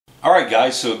Alright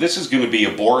guys, so this is going to be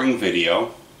a boring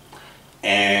video,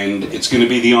 and it's going to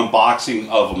be the unboxing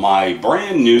of my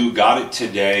brand new, got it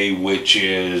today, which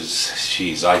is,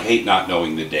 jeez, I hate not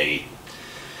knowing the date.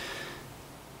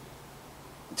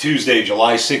 Tuesday,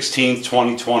 July 16th,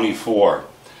 2024.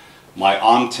 My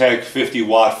Omtech 50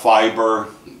 watt fiber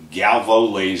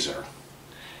Galvo laser.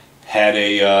 Had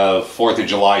a 4th of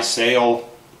July sale,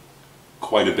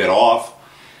 quite a bit off,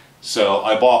 so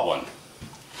I bought one.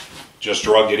 Just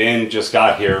drug it in, just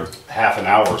got here half an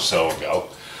hour or so ago.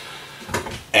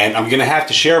 And I'm gonna have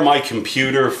to share my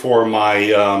computer for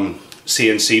my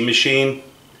CNC machine.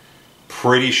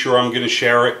 Pretty sure I'm gonna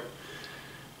share it,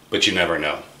 but you never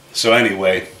know. So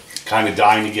anyway, kind of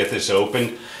dying to get this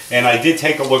open. And I did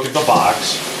take a look at the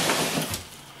box.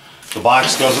 The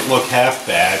box doesn't look half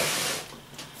bad.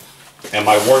 And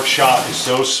my workshop is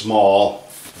so small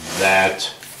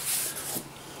that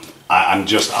I'm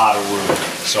just out of room,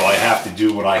 so I have to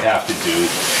do what I have to do.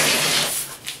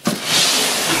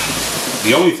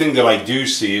 The only thing that I do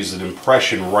see is an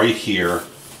impression right here.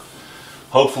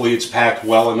 Hopefully it's packed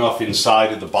well enough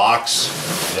inside of the box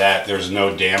that there's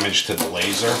no damage to the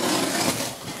laser.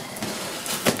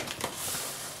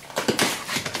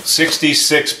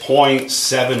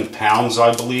 66.7 pounds,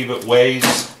 I believe it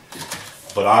weighs,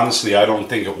 but honestly I don't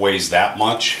think it weighs that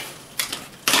much.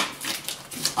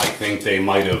 I think they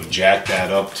might have jacked that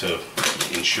up to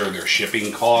ensure their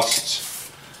shipping costs.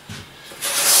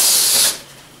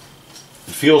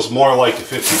 It feels more like a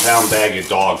 50-pound bag of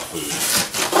dog food.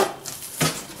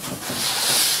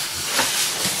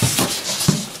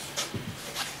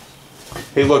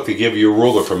 Hey look, they give you a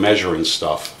ruler for measuring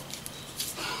stuff.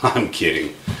 I'm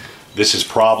kidding. This is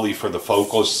probably for the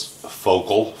focus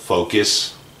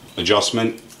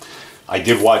adjustment. I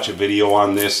did watch a video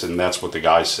on this, and that's what the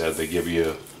guy said. They give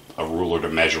you a ruler to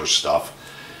measure stuff.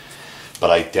 But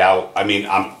I doubt, I mean,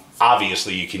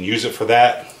 obviously you can use it for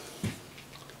that,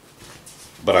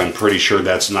 but I'm pretty sure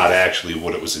that's not actually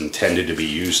what it was intended to be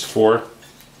used for.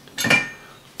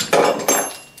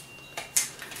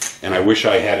 And I wish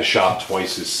I had a shop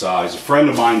twice this size. A friend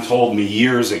of mine told me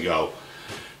years ago,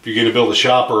 if you're going to build a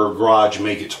shop or a garage,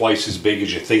 make it twice as big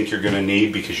as you think you're going to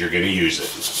need, because you're going to use it.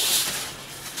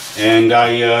 And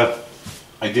I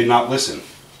did not listen.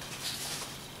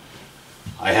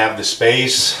 I have the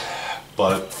space,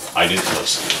 but I didn't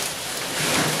listen.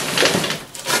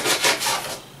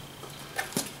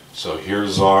 So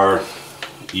here's our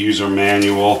user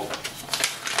manual.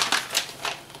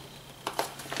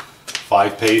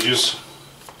 5 pages.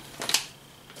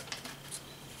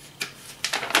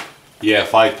 Yeah,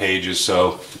 5 pages,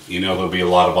 so you know there'll be a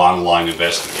lot of online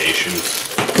investigation.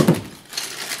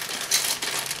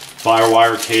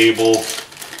 Firewire cable,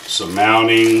 some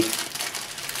mounting,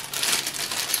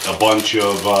 a bunch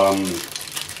of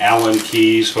Allen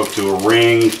keys hooked to a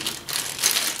ring,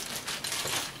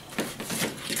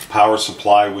 power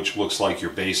supply, which looks like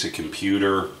your basic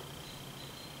computer,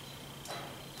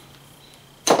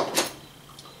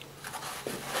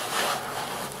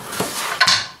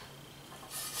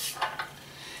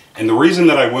 and the reason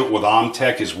that I went with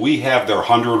Omtech is we have their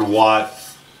 100 watt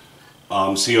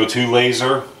CO2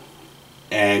 laser,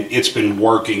 and it's been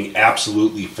working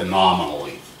absolutely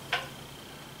phenomenally.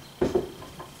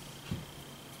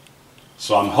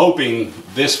 So I'm hoping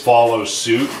this follows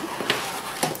suit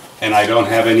and I don't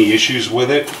have any issues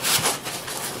with it.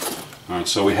 Alright,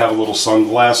 so we have a little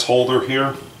sunglass holder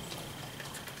here,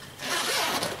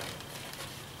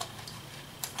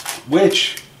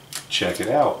 which, check it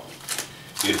out,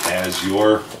 it has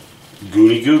your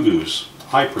Goonie Goo Goos,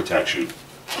 eye protection.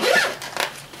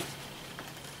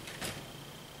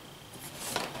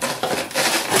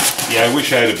 Yeah, I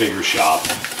wish I had a bigger shop.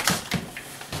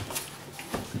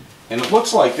 And it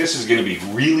looks like this is going to be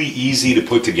really easy to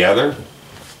put together.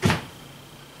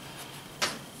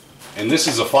 And this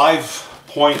is a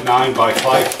 5.9 by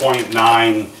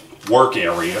 5.9 work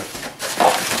area.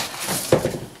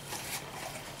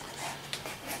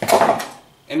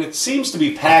 And it seems to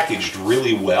be packaged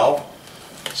really well.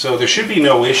 So there should be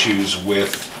no issues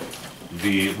with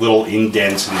the little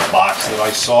indents in the box that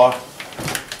I saw.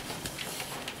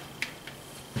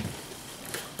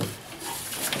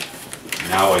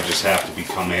 Now I just have to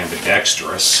become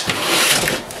ambidextrous.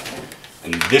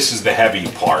 And this is the heavy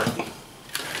part.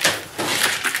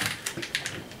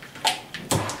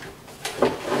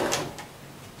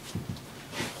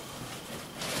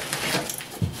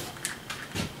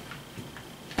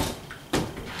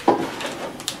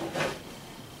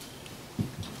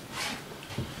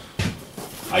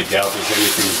 I doubt there's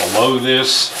anything below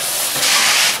this,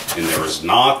 and there is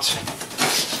not.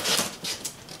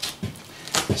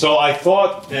 So I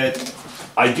thought that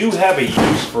I do have a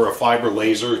use for a fiber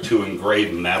laser to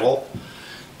engrave metal,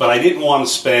 but I didn't want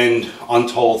to spend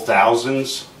untold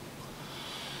thousands.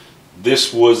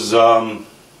 This was,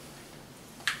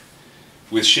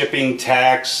 with shipping,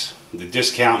 tax, the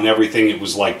discount and everything, it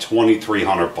was like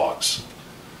 $2,300.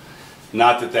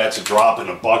 Not that that's a drop in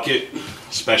a bucket,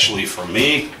 especially for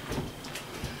me,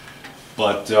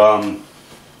 but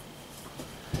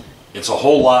it's a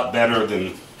whole lot better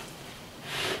than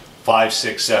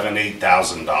 $5,000, $6,000, $7,000,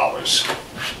 $8,000.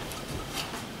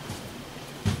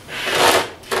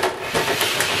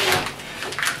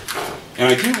 And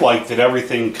I do like that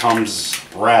everything comes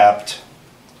wrapped.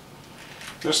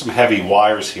 There's some heavy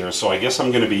wires here, so I guess I'm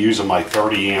going to be using my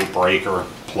 30 amp breaker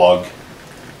plug.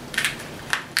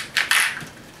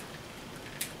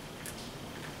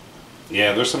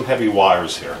 Yeah, there's some heavy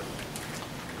wires here.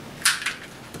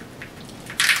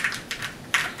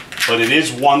 But it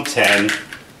is 110,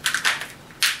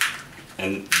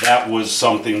 and that was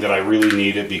something that I really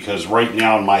needed, because right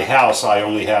now in my house I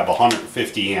only have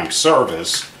 150 amp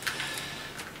service,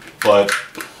 but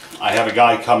I have a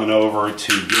guy coming over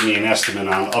to give me an estimate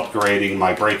on upgrading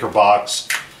my breaker box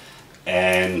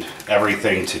and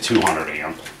everything to 200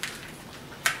 amp.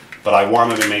 But I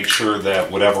wanted to make sure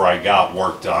that whatever I got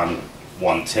worked on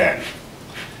 110.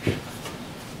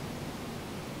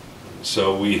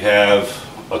 So we have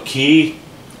a key,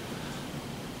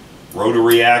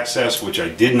 rotary access, which I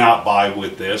did not buy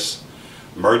with this,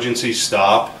 emergency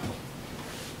stop,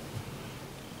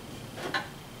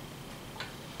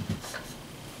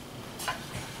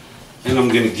 and I'm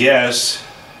going to guess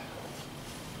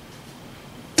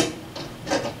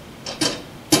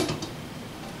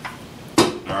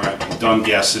alright, I'm done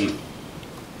guessing,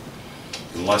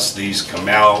 unless these come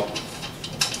out,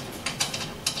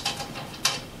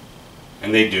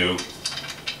 and they do.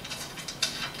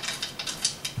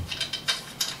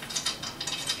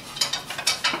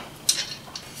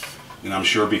 And I'm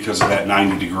sure because of that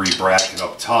 90-degree bracket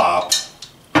up top,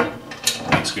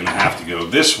 it's going to have to go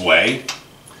this way.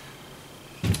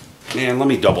 And let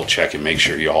me double check and make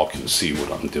sure y'all can see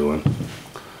what I'm doing.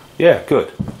 Yeah,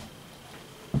 good.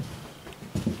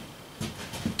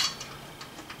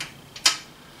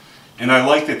 And I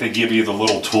like that they give you the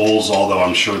little tools, although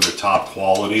I'm sure they're top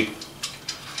quality.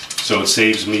 So it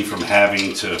saves me from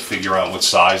having to figure out what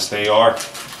size they are.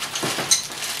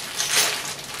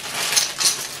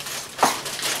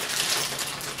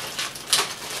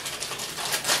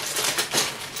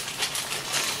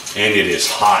 And it is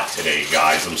hot today,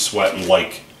 guys. I'm sweating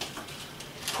like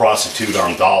prostitute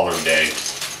on dollar day.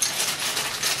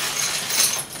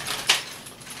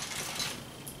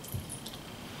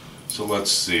 So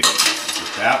let's see.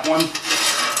 With that one.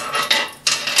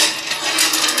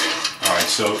 Alright,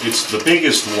 so it's the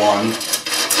biggest one.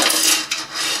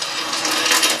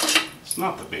 It's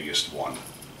not the biggest one.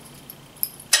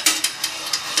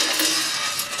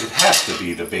 It has to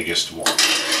be the biggest one.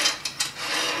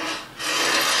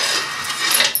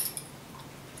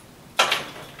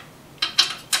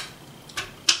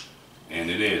 And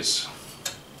it is.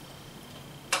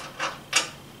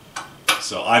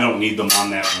 So I don't need them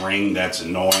on that ring. That's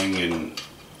annoying and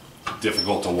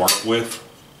difficult to work with.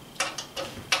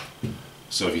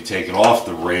 So if you take it off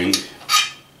the ring,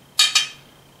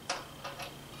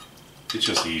 it's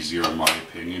just easier in my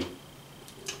opinion.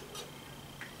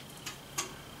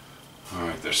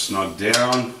 Alright, they're snug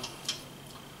down.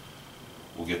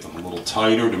 We'll get them a little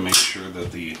tighter to make sure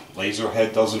that the laser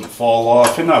head doesn't fall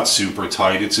off. And not super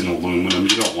tight, it's in aluminum. You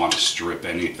don't want to strip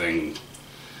anything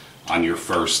on your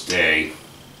first day.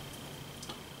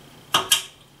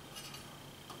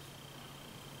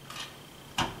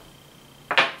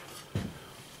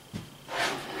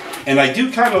 And I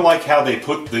do kind of like how they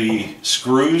put the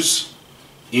screws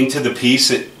into the piece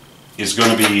that is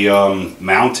going to be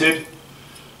mounted.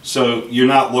 So you're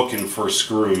not looking for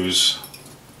screws.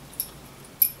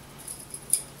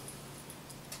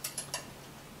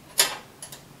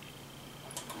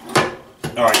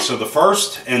 Alright, so the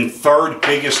first and third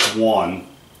biggest one,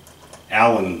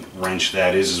 Allen wrench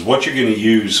that is what you're going to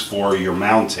use for your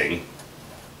mounting.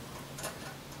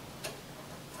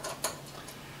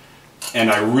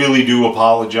 And I really do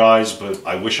apologize, but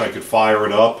I wish I could fire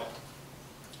it up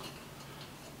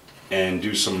and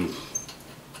do some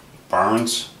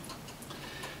burns.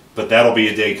 But that'll be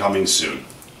a day coming soon.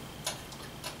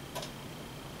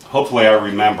 Hopefully I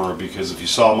remember, because if you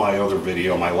saw my other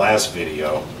video, my last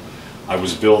video, I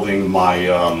was building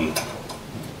my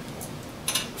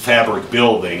fabric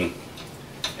building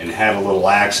and had a little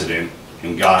accident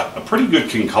and got a pretty good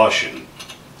concussion.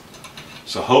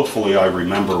 So hopefully I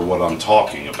remember what I'm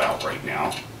talking about right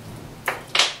now.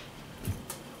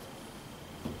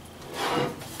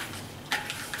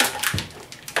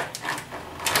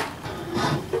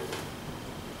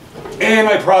 And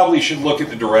I probably should look at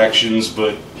the directions,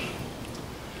 but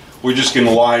we're just going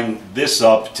to line this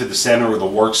up to the center of the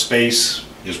workspace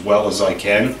as well as I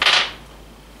can.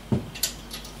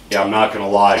 Yeah, I'm not going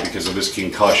to lie, because of this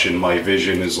concussion, my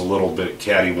vision is a little bit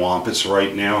cattywampus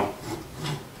right now.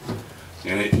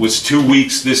 And it was 2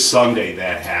 weeks this Sunday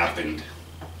that happened.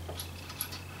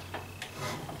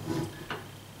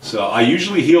 So I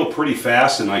usually heal pretty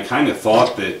fast, and I kind of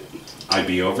thought that I'd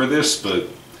be over this, but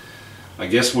I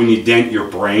guess when you dent your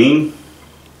brain,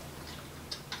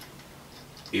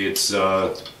 it's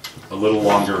a little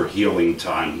longer healing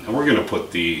time. And we're going to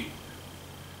put the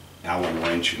Allen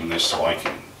wrench in this so I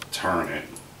can turn it.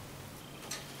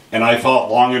 And I thought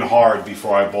long and hard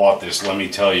before I bought this, let me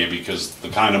tell you, because the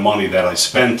kind of money that I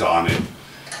spent on it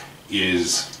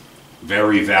is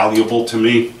very valuable to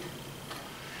me.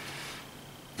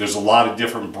 There's a lot of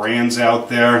different brands out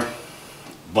there,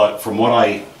 but from what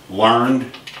I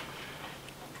learned,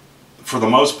 for the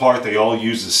most part they all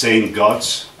use the same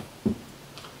guts.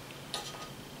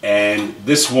 And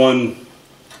this one,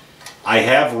 I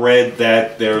have read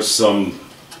that there's some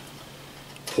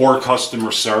poor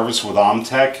customer service with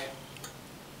Omtech,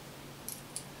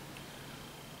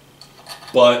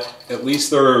 but at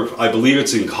least they're, I believe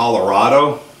it's in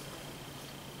Colorado.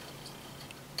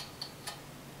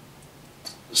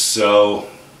 So,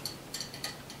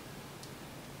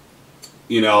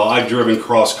 you know, I've driven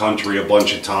cross country a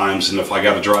bunch of times, and if I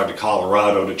got to drive to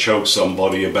Colorado to choke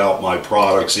somebody about my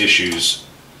product's issues,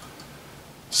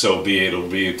 so be it. It'll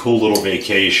be a cool little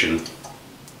vacation.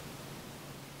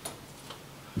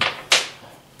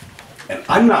 And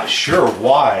I'm not sure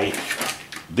why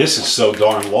this is so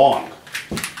darn long.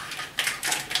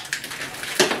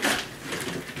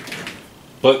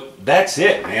 But that's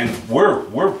it, man.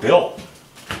 We're built.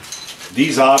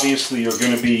 These obviously are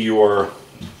going to be your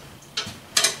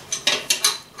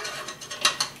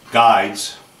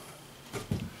guides.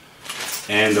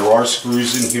 And there are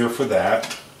screws in here for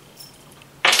that.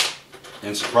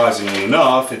 And surprisingly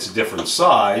enough, it's a different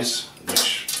size,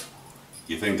 which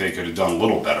you think they could have done a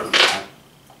little better than that.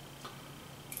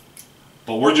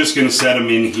 But we're just going to set them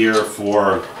in here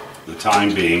for the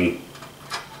time being,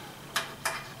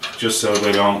 just so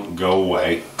they don't go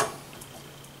away.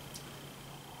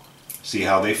 See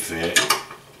how they fit.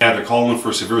 Yeah, they're calling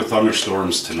for severe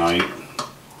thunderstorms tonight.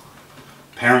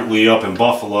 Apparently up in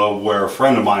Buffalo, where a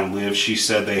friend of mine lives, she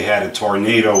said they had a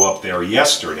tornado up there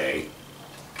yesterday.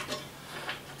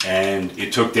 And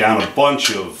it took down a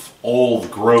bunch of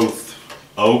old growth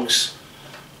oaks,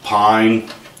 pine,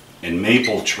 and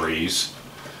maple trees.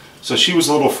 So she was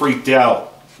a little freaked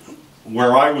out.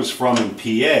 Where I was from in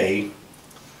PA,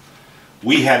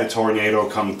 we had a tornado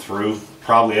come through.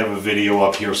 Probably have a video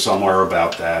up here somewhere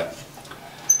about that.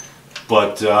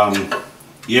 But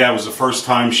yeah, it was the first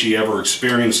time she ever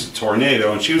experienced a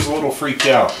tornado, and she was a little freaked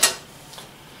out.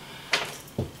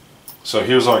 So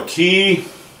here's our key.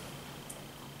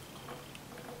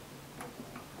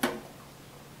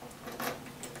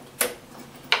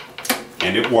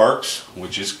 And it works,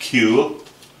 which is cute.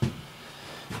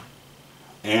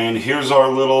 And here's our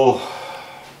little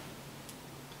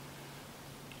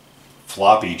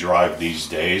floppy drive these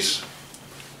days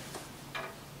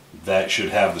that should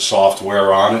have the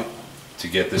software on it to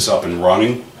get this up and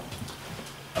running.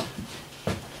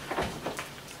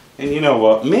 And you know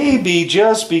what, maybe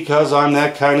just because I'm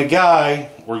that kind of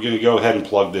guy, we're going to go ahead and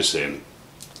plug this in.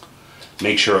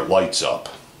 Make sure it lights up.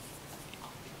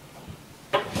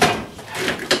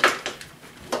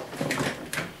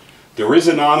 There is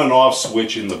an on and off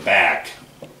switch in the back,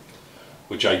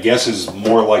 which I guess is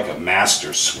more like a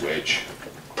master switch.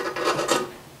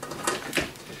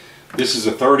 This is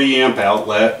a 30 amp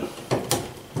outlet.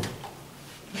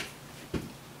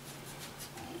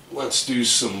 Let's do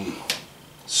some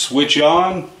switch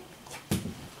on.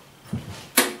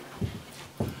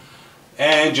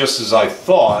 And just as I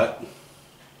thought,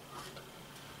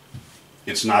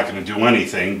 it's not going to do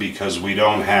anything because we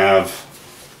don't have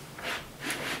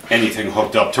anything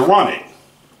hooked up to run it.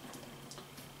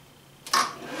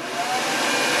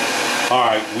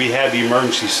 Alright, we had the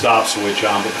emergency stop switch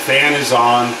on, but the fan is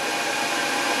on,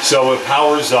 so it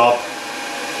powers up.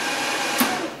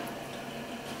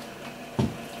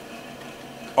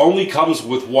 Only comes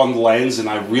with one lens, and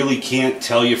I really can't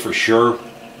tell you for sure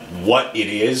what it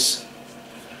is,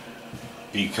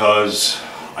 because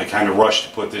I kind of rushed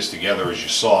to put this together, as you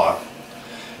saw.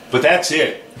 But that's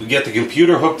it. We get the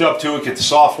computer hooked up to it, get the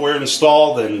software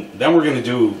installed, and then we're going to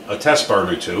do a test burn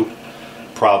or two,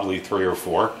 probably 3 or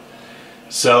 4.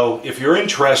 So if you're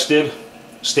interested,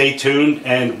 stay tuned,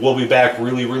 and we'll be back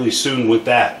really, really soon with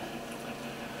that.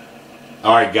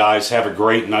 Alright guys, have a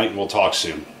great night, and we'll talk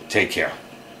soon. Take care.